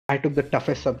I took the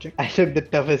toughest subject. I took the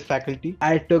toughest faculty.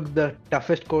 I took the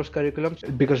toughest course curriculums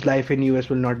because life in US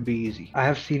will not be easy. I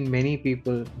have seen many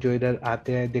people जो इधर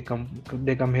आते हैं,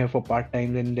 they come here for part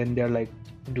time and then they're like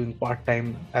doing part time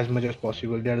as much as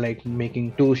possible. They're like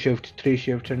making 2 shifts, 3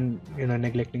 shifts and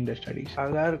neglecting their studies.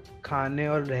 अगर खाने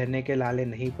और रहने के लाले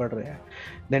नहीं पड़ रहे हैं,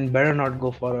 then better not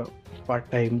go for a part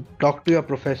time. Talk to your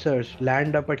professors.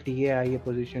 Land up a TA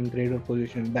position, grader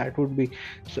position. That would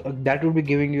be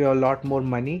giving you a lot more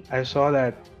money. I saw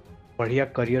that बढ़िया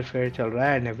career fair चल रहा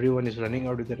है and everyone is running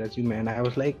out with the resume and I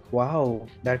was like, wow,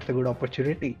 that's a good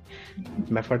opportunity.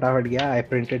 मैं फटाफट गया. I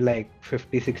printed like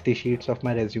 50-60 sheets of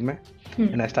my resume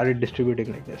and I started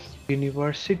distributing like this.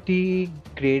 University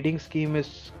grading scheme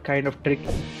is kind of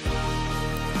tricky.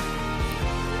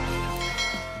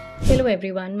 Hello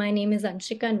everyone, my name is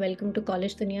Anshika and welcome to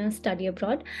college दुनिया study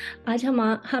abroad. आज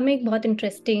हम एक बहुत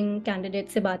interesting candidate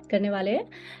से बात करने वाले हैं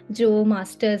जो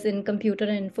masters in computer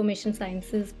and information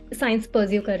science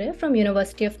pursue कर रहे हैं from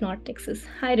university of north Texas.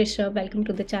 Hi Rishabh, welcome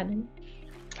to the channel.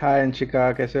 हाय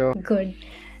अंशिका, कैसे हो? गुड।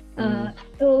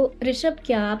 तो ऋषभ,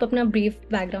 क्या आप अपना ब्रीफ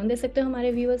बैकग्राउंड दे सकते हो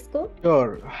हमारे व्यूअर्स को?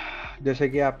 श्योर। जैसे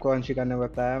कि आपको अंशिका ने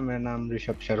बताया, मेरा नाम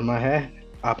ऋषभ शर्मा है।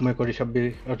 आप मेरे को ऋषभ भी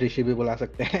और ऋषि भी बुला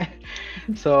सकते हैं।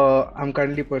 So I'm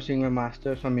currently pursuing my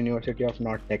master's from University of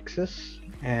North Texas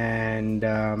and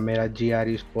मेरा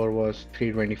GRE score was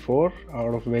 324,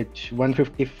 out of which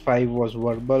 155 was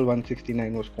verbal,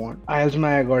 169 was quant. IELTS में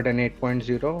I got an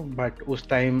 8.0, but उस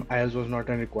time IELTS was not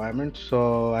a requirement, so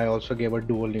I also gave a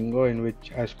Duolingo in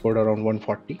which I scored around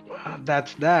 140.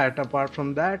 That's that. Apart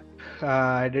from that,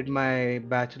 I did my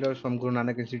bachelor's from Guru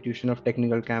Nanak Institution of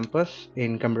Technical Campus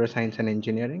in Computer Science and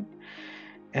Engineering.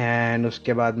 And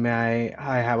उसके बाद में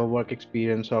I have a work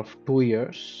experience of 2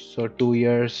 years. So 2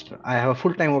 years, I have a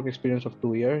full-time work experience of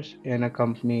 2 years in a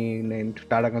company named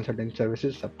Tata Consulting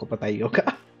Services. सबको पता ही होगा.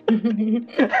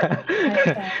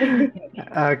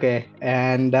 Okay,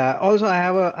 and also I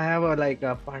have a like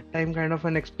a part-time kind of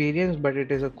an experience, but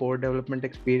it is a core development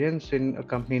experience in a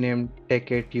company named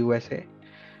Tech8 USA.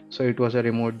 So it was a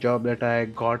remote job that I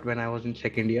got when I was in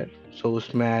second year. So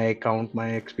usme I count my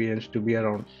experience to be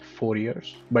around 4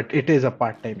 years, but it is a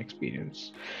part-time experience.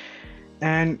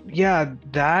 And yeah,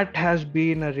 that has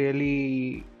been a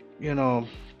really,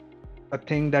 a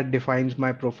thing that defines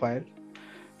my profile,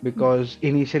 because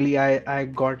initially I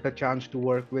got a chance to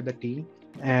work with a team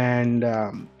and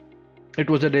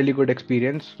it was a really good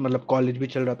experience. मतलब college भी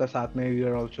चल रहा था साथ में, we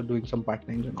were also doing some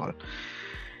part-times and all.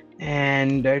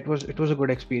 And it was a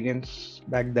good experience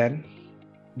back then.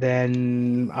 Then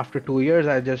after 2 years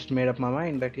I just made up my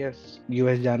mind that yes,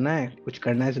 US जाना है, कुछ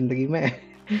करना है जिंदगी में.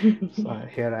 So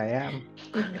here I am.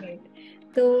 Great.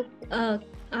 तो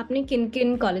आपने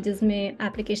किन कॉलेजेस में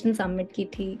एप्लीकेशन सबमिट की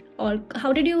थी और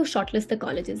how did you shortlist the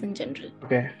colleges in general?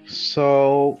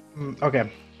 Okay,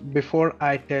 before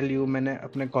I tell you मैंने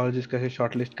अपने कॉलेजेस कैसे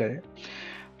शॉर्टलिस्ट करे,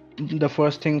 the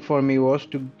first thing for me was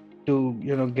to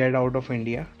get out of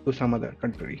India to some other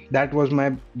country. That was my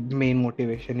main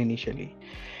motivation initially,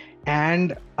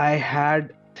 and I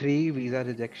had 3 visa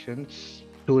rejections,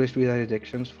 tourist visa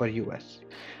rejections for US.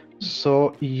 So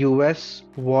US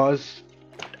was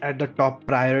at the top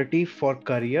priority for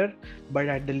career,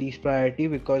 but at the least priority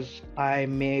because I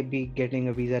may be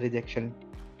getting a visa rejection.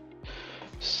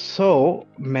 So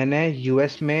मैंने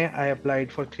US में I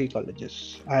applied for 3 colleges.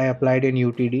 I applied in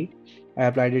UTD, I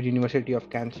applied at University of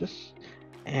Kansas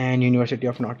and University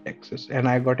of North Texas, and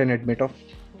I got an admit of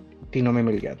तीनों में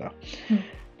मिल गया था.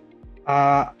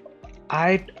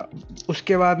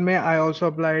 उसके बाद में I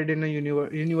also applied in a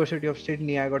University of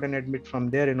Sydney. I got an admit from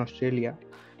there in Australia.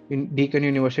 In Deakin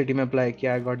University में apply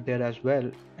किया, I got there as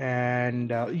well.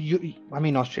 And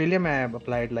Australia में I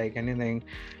applied like anything.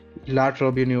 La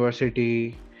Trobe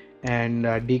University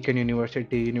and Deakin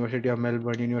University, University of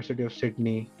Melbourne, University of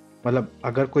Sydney. मतलब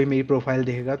अगर कोई मेरी profile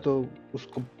देखेगा तो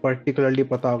उसको पर्टिकुलरली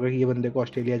पता होगा कि ये बंदे को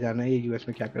ऑस्ट्रेलिया जाना है, ये यूएस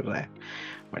में क्या कर रहा है.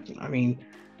 बट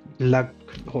लक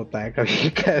होता है,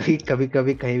 कभी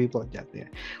कभी कहीं भी पहुंच जाते हैं.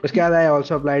 उसके बाद I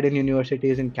also applied in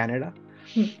universities in Canada.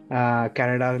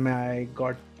 Canada में I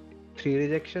got 3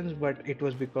 rejections, but it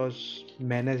was because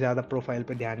मैंने ज़्यादा प्रोफाइल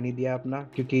पे ध्यान नहीं दिया अपना,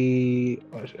 क्योंकि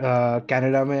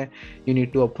कनाडा में you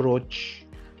need to approach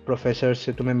professors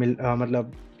से तुम्हें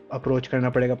मतलब approach करना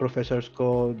पड़ेगा professors को.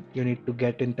 You need to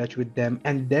get in touch with them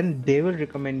and then they will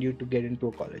recommend you to get into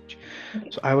a college.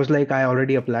 Okay. So I was like, I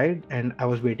already applied and I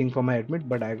was waiting for my admit,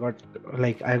 but I got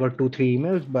 2-3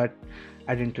 emails, but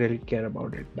I didn't really care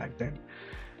about it back then.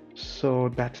 So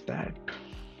that's that.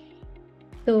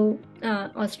 So,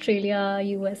 Australia,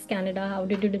 US, Canada, how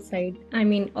did you decide? I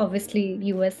mean, obviously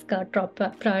US का top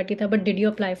priority था, but did you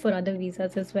apply for other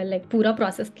visas as well? Like पूरा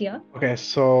process किया? Okay,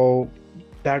 so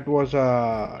that was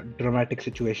a dramatic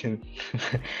situation.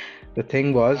 The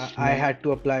thing was, I had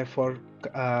to apply for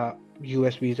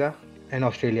US visa and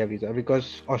Australia visa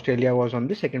because Australia was on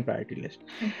the second priority list.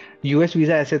 US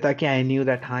visa ऐसे था कि I knew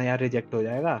that हाँ यार reject हो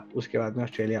जाएगा, उसके बाद में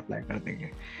ऑस्ट्रेलिया अप्लाई कर देंगे.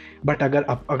 But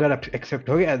अगर accept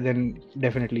हो गया, then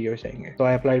definitely US आएंगे. So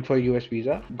I applied for US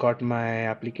visa, got my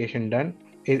application done.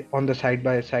 On the side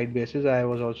by side basis, I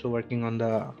was also working on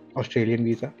the Australian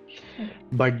visa. Okay.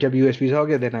 But जब US visa हो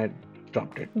गया, then I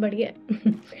dropped it. बढ़िया.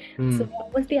 So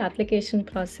what was the application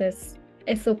process?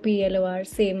 SOP, LOR,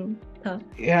 same था?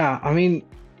 Yeah, I mean,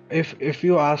 if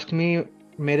you ask me,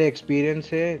 मेरे experience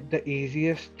से the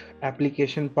easiest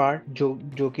application part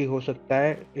जो कि हो सकता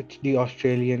है, it's the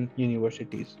Australian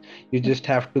universities. You just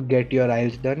have to get your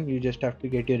IELTS done, you just have to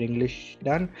get your English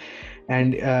done,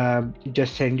 and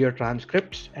just send your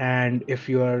transcripts. And if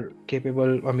you are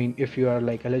capable, I mean, if you are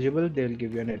like eligible, they'll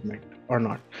give you an admit or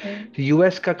not. The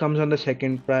US का comes on the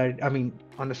second priority, I mean,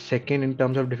 on the second in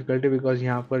terms of difficulty, because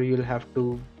यहाँ पर you'll have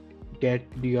to get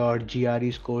your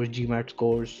GRE scores, GMAT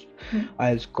scores,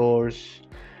 IELTS scores,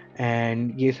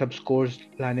 and ये सब scores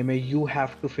लाने में you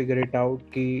have to figure it out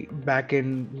कि back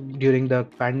in during the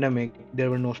pandemic there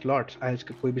were no slots, IELTS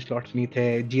के कोई भी slots नहीं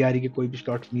थे, GRE के कोई भी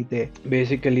slots नहीं थे.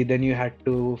 Basically then you had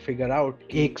to figure out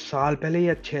एक साल पहले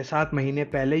या 6-7 महीने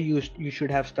पहले you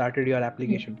should have started your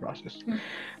application process.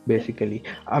 Basically,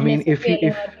 I mean, if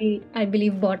I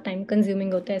believe बहुत time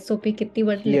consuming होता है. SOP कितनी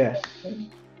बार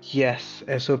yes,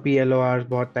 SOP LORs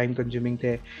बहुत time consuming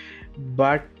थे,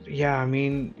 but yeah, I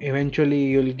mean, eventually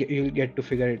you'll get to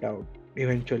figure it out.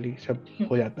 Eventually सब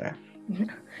हो जाता है.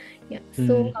 Yeah.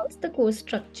 So how's the course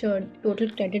structured? Total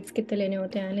credits कितने लेने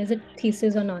होते हैं? And is it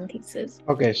thesis or non-thesis?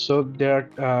 Okay, so there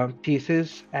are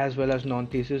thesis as well as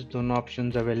non-thesis, दोनों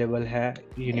options available है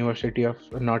University of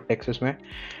North Texas में.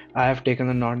 I have taken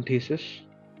a non-thesis,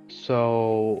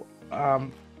 so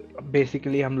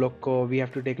basically हम लोग को we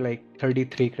have to take like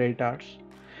 33 credit hours.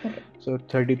 Okay. So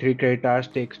 33 credit hours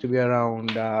takes to be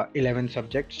around 11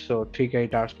 subjects, so 3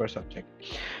 credit hours per subject.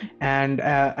 And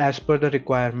as per the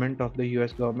requirement of the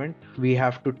US government, we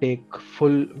have to take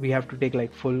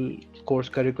like full course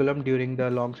curriculum during the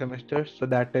long semesters. So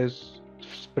that is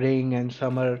spring and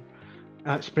summer,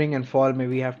 spring and fall may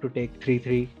we have to take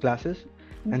three classes,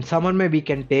 and summer may we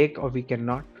can take or we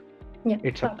cannot. Yeah,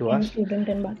 it's up to us. Student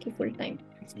and बाकी full time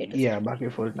status. Yeah, बाकी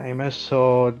full time है.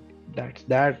 So that's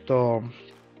that. So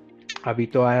अभी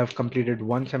तो I have completed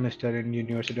one semester in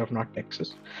University of North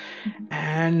Texas,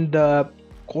 and the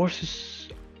course is,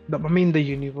 I mean, the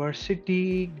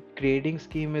university grading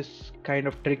scheme is kind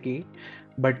of tricky,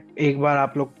 but एक बार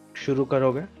आप लोग शुरू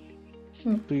करोगे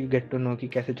तो you get to know कि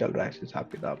कैसे चल रहा है हिसाब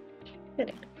किताब.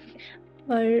 Correct.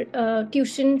 और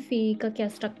ट्यूशन फी का क्या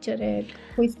स्ट्रक्चर है?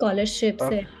 कोई स्कॉलरशिप्स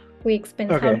है, कोई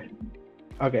expense?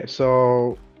 Okay, so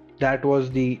that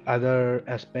was the other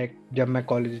aspect. जब मैं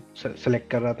कॉलेज सेलेक्ट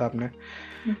कर रहा था अपने,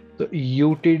 तो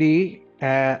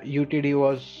UTD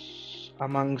was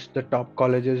amongst the top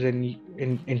colleges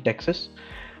in Texas,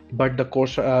 but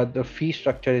the fee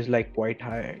structure is like quite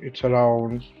high. It's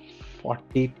around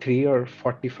 $43,000 or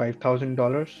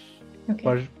 $45,000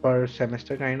 per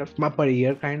semester, kind of, per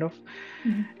year, kind of.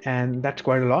 And that's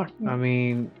quite a lot. I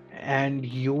mean, and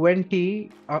UNT,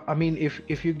 I mean,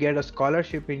 if you get a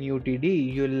scholarship in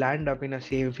UTD, you'll land up in the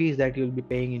same fees that you'll be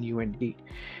paying in UNT.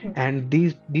 And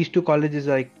these two colleges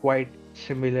are quite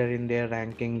similar in their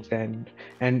rankings, and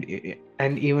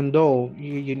even though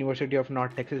University of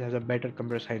North Texas has a better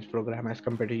computer science program as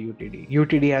compared to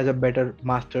UTD has a better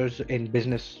masters in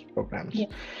business programs.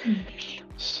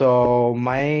 So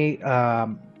my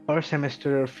per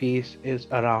semester fees is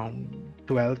around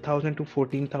 $12,000 to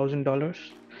 $14,000.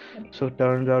 So it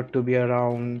turns out to be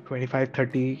around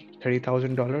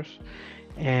 $25,000-$30,000.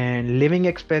 And living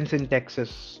expense in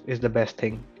Texas is the best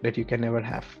thing that you can ever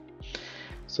have.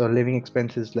 So living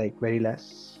expense is like very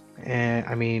less. And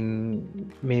I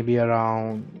mean, maybe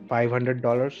around $500,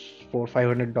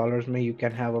 $400-$500 may you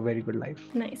can have a very good life.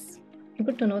 Nice.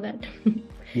 Good to know that.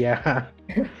 Yeah.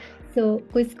 So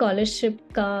कोई scholarship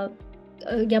का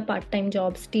या part time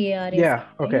jobs, TAR? Yeah,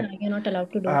 okay. You're not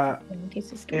allowed to do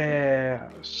thesis.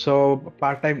 So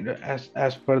part time,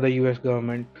 as per the US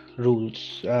government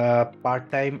rules,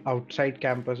 part time outside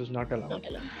campus is not allowed.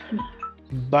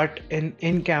 But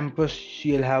in campus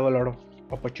you'll have a lot of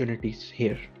opportunities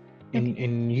here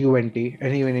in UNT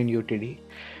and even in UTD.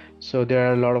 So there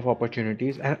are a lot of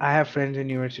opportunities, and I have friends in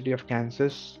University of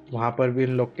Kansas. वहाँ पर भी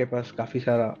इन लोग के पास काफी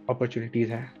सारा opportunities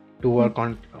हैं. to work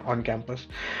on campus.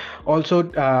 Also,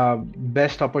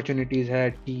 best opportunities है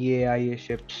TAIA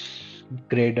ships,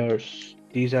 graders.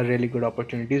 These are really good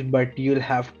opportunities, but you'll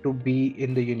have to be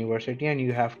in the university and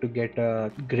you have to get a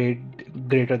grade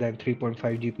greater than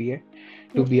 3.5 GPA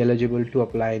to be eligible to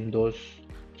apply in those.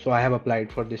 So I have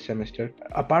applied for this semester.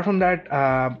 Apart from that,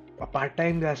 a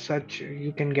part-time as such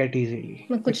you can get easily.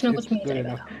 कुछ ना कुछ It's mill good जाएगा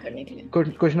enough. काम करने के लिए.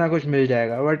 कुछ ना कुछ मिल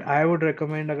जाएगा, बट आई वुड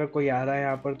रिकमेंड अगर कोई आ रहा है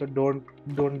यहाँ पर तो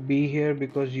don't be here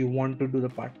because you want to do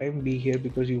the part time, be here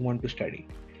because you want to study.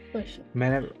 For sure.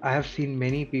 मैंने I have seen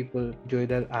many people जो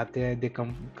इधर आते हैं, दे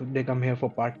come here for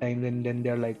part time, then they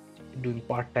are like doing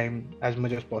part time as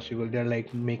much as possible. They're like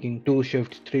making 2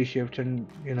 shifts, 3 shifts,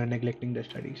 and neglecting their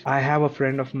studies. I have a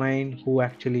friend of mine who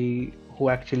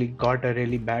actually got a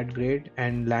really bad grade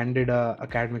and landed a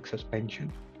academic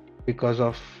suspension because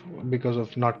of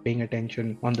not paying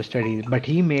attention on the studies,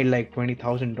 but he made like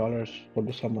 $20,000 for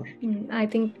the summer. I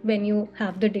think when you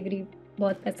have the degree,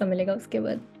 बहुत पैसा मिलेगा उसके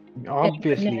बाद.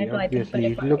 Obviously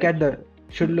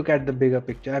should look at the bigger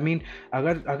picture. I mean,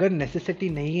 अगर necessity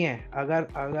नहीं है,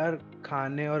 अगर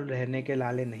खाने और रहने के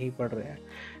लाले नहीं पड़ रहे हैं,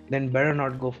 then better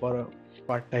not go for a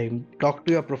part time. Talk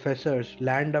to your professors,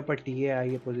 land up a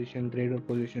TAIA position, grader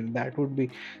position. That would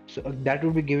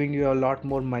be giving you a lot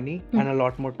more money and a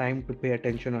lot more time to pay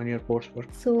attention on your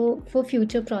coursework. So for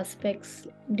future prospects,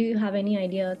 do you have any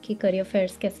idea कि career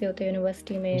fairs कैसे होते हैं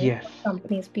university में? Yes. What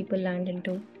companies people land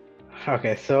into?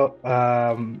 Okay, so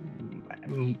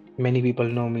many people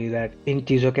know me that इन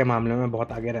चीज़ों के मामले में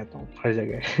बहुत आगे रहता हूँ हर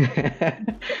जगह.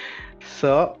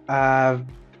 So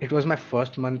it was my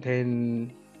first month in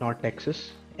North Texas,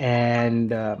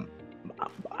 and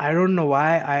I don't know why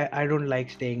I don't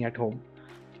like staying at home.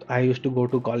 I used to go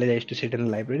to college, I used to sit in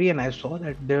the library, and I saw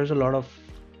that there's a lot of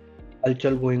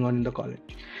culture going on in the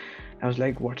college. I was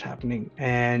like, what's happening?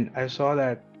 And I saw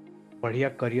that बढ़िया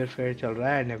career fair चल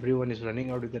रहा है and everyone is running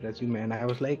out with the resume, and I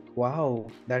was like, wow,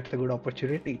 that's a good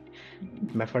opportunity.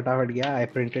 मैं फटाफट गया, I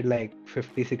printed like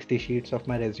 50-60 sheets of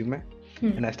my resume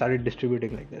and I started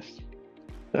distributing like this.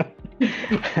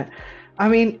 I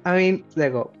mean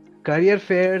देखो, career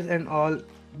fairs and all,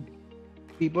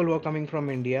 people who are coming from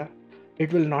India,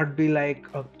 it will not be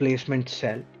like a placement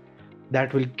cell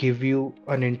that will give you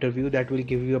an interview, that will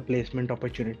give you a placement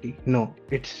opportunity. No,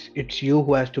 it's you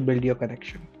who has to build your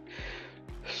connection.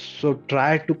 So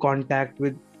try to contact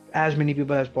with as many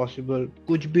people as possible.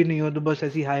 कुछ भी नहीं हो तो बस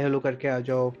ऐसी hi hello करके आ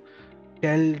जाओ.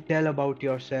 Tell about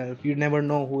yourself. You never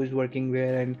know who is working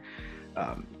where and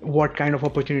what kind of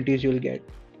opportunities you'll get.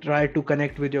 Try to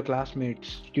connect with your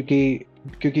classmates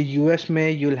क्योंकि US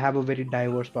में you'll have a very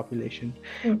diverse population.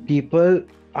 People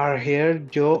are here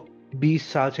जो 20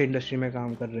 साल से industry में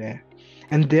काम कर रहे हैं,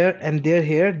 and they're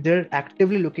here, they're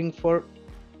actively looking for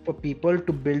people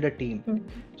to build a team.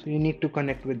 So you need to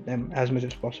connect with them as much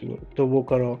as possible. So wo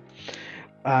karo.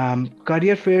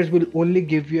 Career fairs will only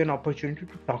give you an opportunity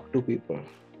to talk to people.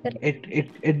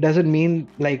 It doesn't mean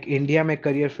like India mein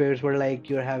career fairs were like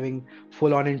you're having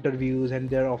full on interviews and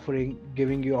they're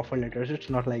giving you offer letters. It's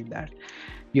not like that.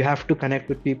 You have to connect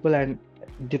with people, and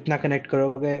jitna connect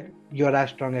karoge, you're as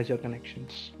strong as your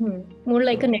connections. More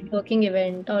like a networking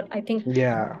event, or I think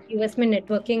Yeah. US में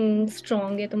networking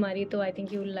strong है तुम्हारी, तो I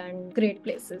think you will land great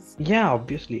places. Yeah,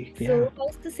 obviously. So Yeah.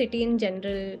 how's the city in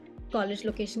general? College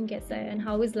location कैसा है, and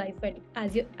how is life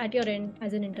at your end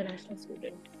as an international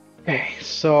student? Okay,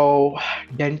 so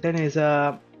Denton is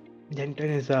a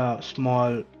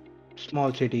small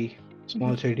city.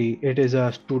 It is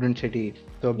a student city.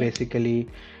 So basically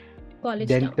College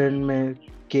Denton में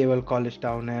केवल college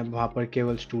town है, वहाँ पर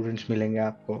केवल students मिलेंगे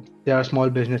आपको. There are small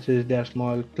businesses, there are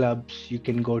small clubs you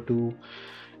can go to.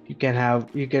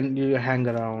 You hang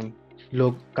around.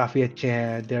 लोग काफी अच्छे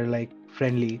हैं. They're like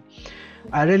friendly.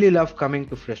 I really love coming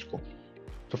to Frisco.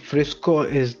 So Frisco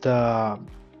is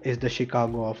the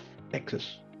Chicago of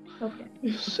Texas. Okay.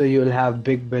 So you'll have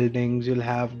big buildings, you'll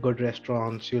have good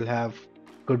restaurants, you'll have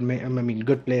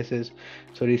good places.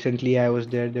 So recently I was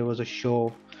there. There was a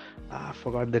show. I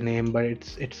forgot the name, but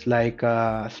it's like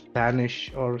a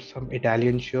Spanish or some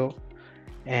Italian show,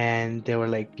 and there were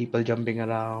like people jumping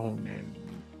around and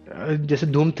जैसे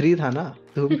धूम 3 था ना,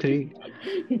 धूम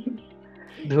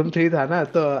 3 था ना,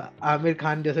 तो आमिर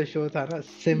खान जैसा show था ना,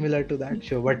 similar to that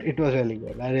show, but it was really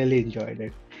good. I really enjoyed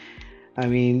it. I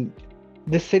mean,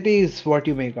 this city is what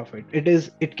you make of it.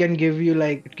 It can give you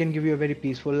a very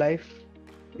peaceful life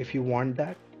if you want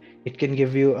that. It can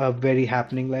give you a very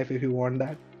happening life if you want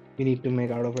that. You need to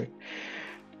make out of it.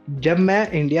 जब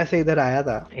मैं India से इधर आया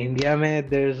था, India में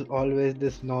there's always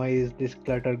this noise, this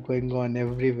clutter going on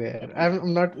everywhere.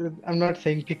 I'm not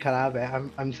saying कि खराब है.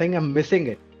 I'm saying I'm missing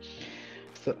it.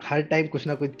 So, her time कुछ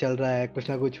ना कुछ चल रहा है, कुछ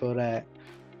ना कुछ हो रहा है।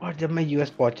 और जब मैं यूएस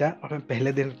पहुंचा और मैं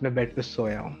पहले दिन अपने बेड पे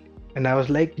सोया हूँ, एंड आई वाज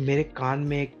लाइक, मेरे कान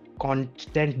में एक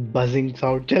कांस्टेंट बजिंग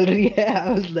साउंड चल रही है। आई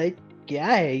वाज लाइक, क्या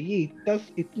है ये, इतना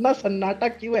इतना सन्नाटा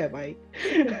क्यों है भाई?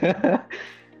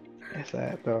 ऐसा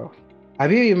है। तो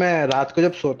अभी भी मैं रात को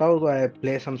जब सोता हूँ तो I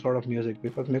play some sort of music,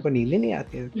 because मेरे को नींद ही नहीं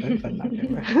आती है इतने सन्नाटे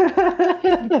में।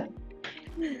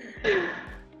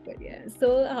 But yeah, so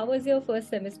how was your first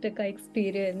semester ka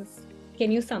experience?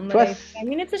 Can you summarize? I first,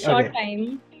 mean, it's a short okay,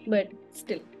 time, but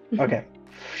still. okay,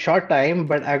 short time,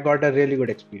 but I got a really good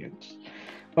experience.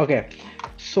 Okay,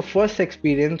 so first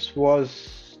experience was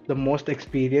the most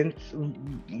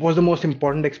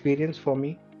important experience for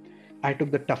me. I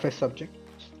took the toughest subject.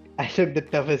 I took the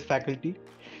toughest faculty,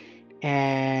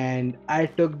 and I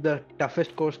took the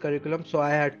toughest course curriculum. So I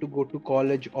had to go to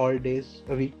college all days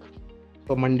a week,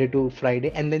 so Monday to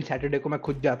Friday, and then Saturday को मैं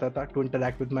खुद जाता था to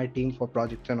interact with my team for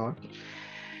projects and all.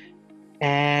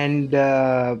 And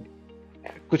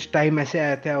कुछ time ऐसे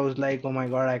आए थे, I was like, oh my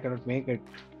god, I cannot make it.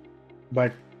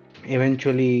 But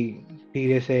eventually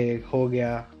धीरे से हो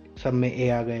गया, सब में ए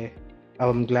आ गए.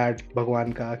 अब I'm glad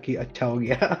भगवान का कि अच्छा हो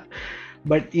गया.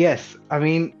 But yes, I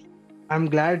mean, I'm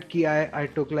glad कि I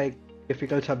took like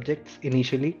difficult subjects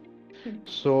initially,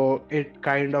 so it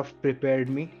kind of prepared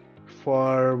me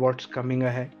for what's coming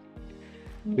ahead,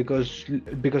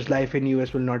 because life in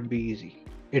US will not be easy.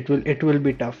 It will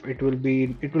be tough. It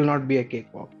will not be a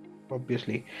cakewalk,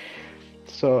 obviously.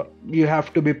 So you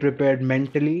have to be prepared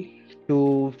mentally to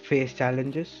face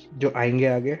challenges जो आएंगे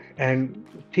आगे. And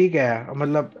ठीक है,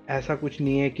 मतलब ऐसा कुछ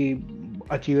नहीं है कि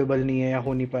अचीवेबल नहीं है या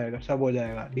हो नहीं पाएगा, सब हो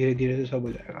जाएगा, धीरे धीरे से सब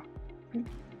हो जाएगा.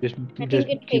 just I think just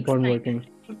it keep takes on time. working.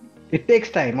 It takes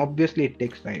time, obviously it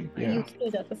takes time. Yeah. Use हो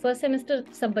जाता है. फर्स्ट सेमेस्टर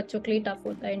सब बच्चों के लिए टफ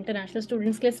होता है, इंटरनेशनल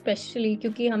स्टूडेंट्स के लिए स्पेशली,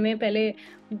 क्योंकि हमें पहले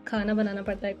खाना बनाना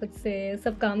पड़ता है खुद से,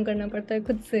 सब काम करना पड़ता है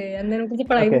खुद से, एंड देन ऊपर से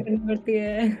पढ़ाई भी Okay, करनी पड़ती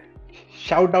है.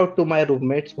 Shout out to my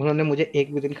roommates, उन्होंने मुझे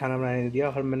एक भी दिन खाना बनाने नहीं दिया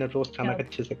और मैंने रोज खाना क्या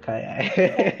अच्छे से खाया क्या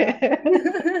है.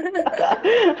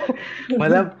 बात.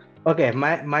 मतलब, okay,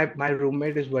 my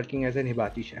roommate is working as an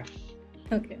hibachi chef.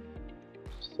 Okay.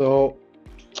 So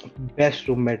best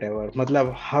roommate ever.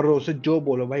 मतलब हर रोज से जो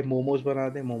बोलो भाई, मोमोज बना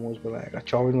दे मोमोज बनाएगा,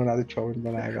 चाउमीन बना दे चाउमीन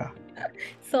बनाएगा.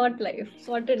 Sort life,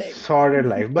 sorted life. Sorted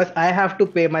life. बस आई हैव टू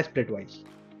पे my split wise.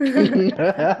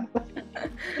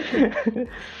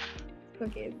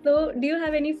 Okay, so do you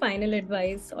have any final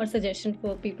advice or suggestion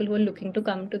for people who are looking to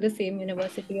come to the same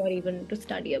university or even to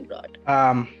study abroad?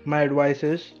 My advice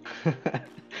is,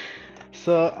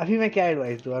 so अभी मैं क्या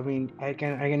advice दूँ? I mean, I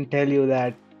can tell you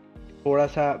that थोड़ा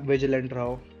सा vigilant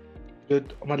रहो. जो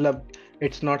मतलब,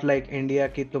 it's not like India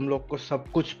कि तुम लोग को सब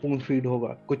कुछ स्पून फीड होगा.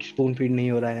 कुछ स्पून फीड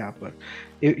नहीं हो रहा है यहाँ पर.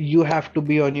 You have to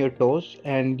be on your toes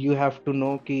and you have to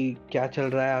know कि क्या चल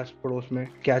रहा है आस पड़ोस में,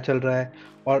 क्या चल रहा है,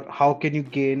 और how can you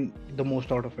gain the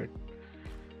most out of it.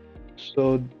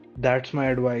 So that's my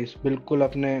advice. बिल्कुल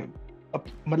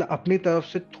मतलब अपनी तरफ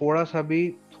से थोड़ा सा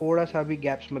भी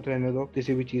गैप्स मत रहने दो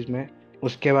किसी भी चीज़ में.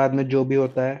 उसके बाद में जो भी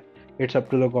होता है, it's up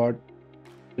to the God.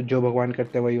 जो भगवान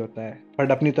करते हैं वही होता है.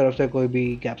 बट अपनी तरफ से कोई भी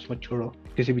गैप्स मत छोड़ो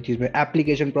किसी भी चीज़ में.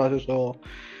 एप्लीकेशन प्रोसेस हो,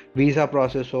 वीज़ा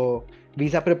प्रोसेस हो,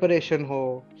 वीज़ा प्रिपरेशन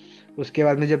हो, उसके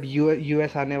बाद में जब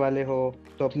यूएस आने वाले हो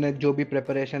तो अपने जो भी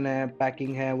प्रिपरेशन है,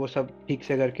 पैकिंग है, वो सब ठीक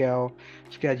से करके आओ.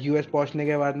 उसके बाद यूएस पहुंचने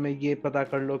के बाद में ये पता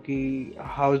कर लो कि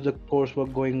how is the course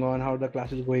work going on, how the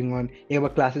classes going on. एक बार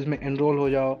क्लासेस में एनरोल हो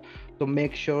जाओ तो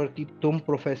मेक श्योर कि तुम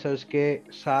प्रोफेसर्स के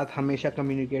साथ हमेशा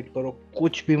कम्युनिकेट करो,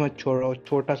 कुछ भी मत छोड़ो.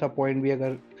 छोटा सा पॉइंट भी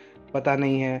अगर पता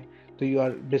नहीं है तो you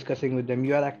are discussing with them.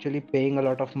 You are actually paying a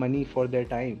lot of money for their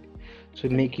time, so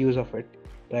make use of it.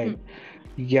 Right.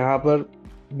 यहाँ पर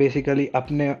बेसिकली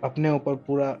अपने ऊपर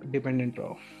पूरा डिपेंडेंट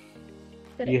रहो.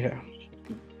 ये है.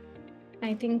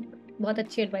 आई थिंक बहुत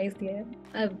अच्छी एडवाइस दी है,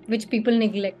 विच पीपल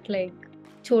नेग्लेक्ट, लाइक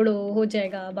छोड़ो हो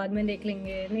जाएगा, बाद में देख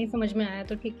लेंगे, नहीं समझ में आया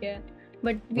तो ठीक है.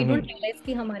 बट वी डोंट रियलाइज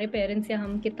कि हमारे पेरेंट्स या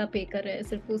हम कितना पे कर रहे हैं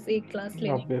सिर्फ उस एक क्लास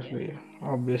लेने के लिए.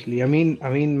 ऑब्वियसली आई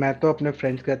मीन मैं तो अपने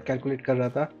फ्रेंड्स के साथ कैलकुलेट कर रहा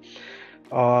था,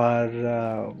 और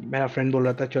मेरा फ्रेंड बोल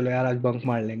रहा था चलो यार आज बंक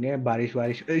मार लेंगे. बारिश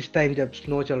बारिश इस टाइम जब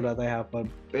स्नो चल रहा था यहाँ पर,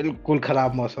 बिल्कुल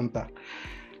ख़राब मौसम था.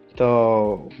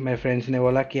 तो मेरे फ्रेंड्स ने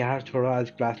बोला कि यार छोड़ो आज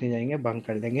क्लास नहीं जाएंगे, बंक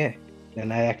कर लेंगे.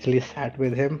 Then I actually sat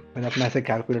with him. मैंने अपना ऐसे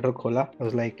कैलकुलेटर खोला. आई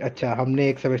वाज लाइक, अच्छा हमने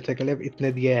एक सेमेस्टर के लिए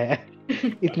इतने दिए हैं,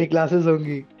 इतनी क्लासेस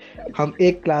होंगी, हम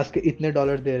एक क्लास के इतने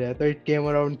डॉलर दे रहे हैं, तो इट केम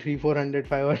अराउंड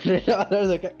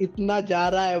 $300-500. इतना जा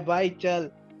रहा है भाई, चल.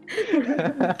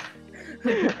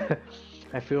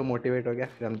 मैं फिर मोटिवेट हो गया,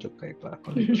 फिर हम चुप गए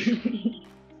college.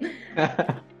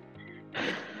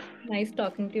 Nice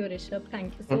talking to you, Rishabh.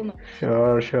 Thank you so much.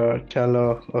 Sure चलो,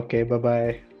 okay, bye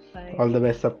bye. Bye. All the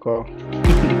best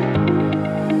सबको.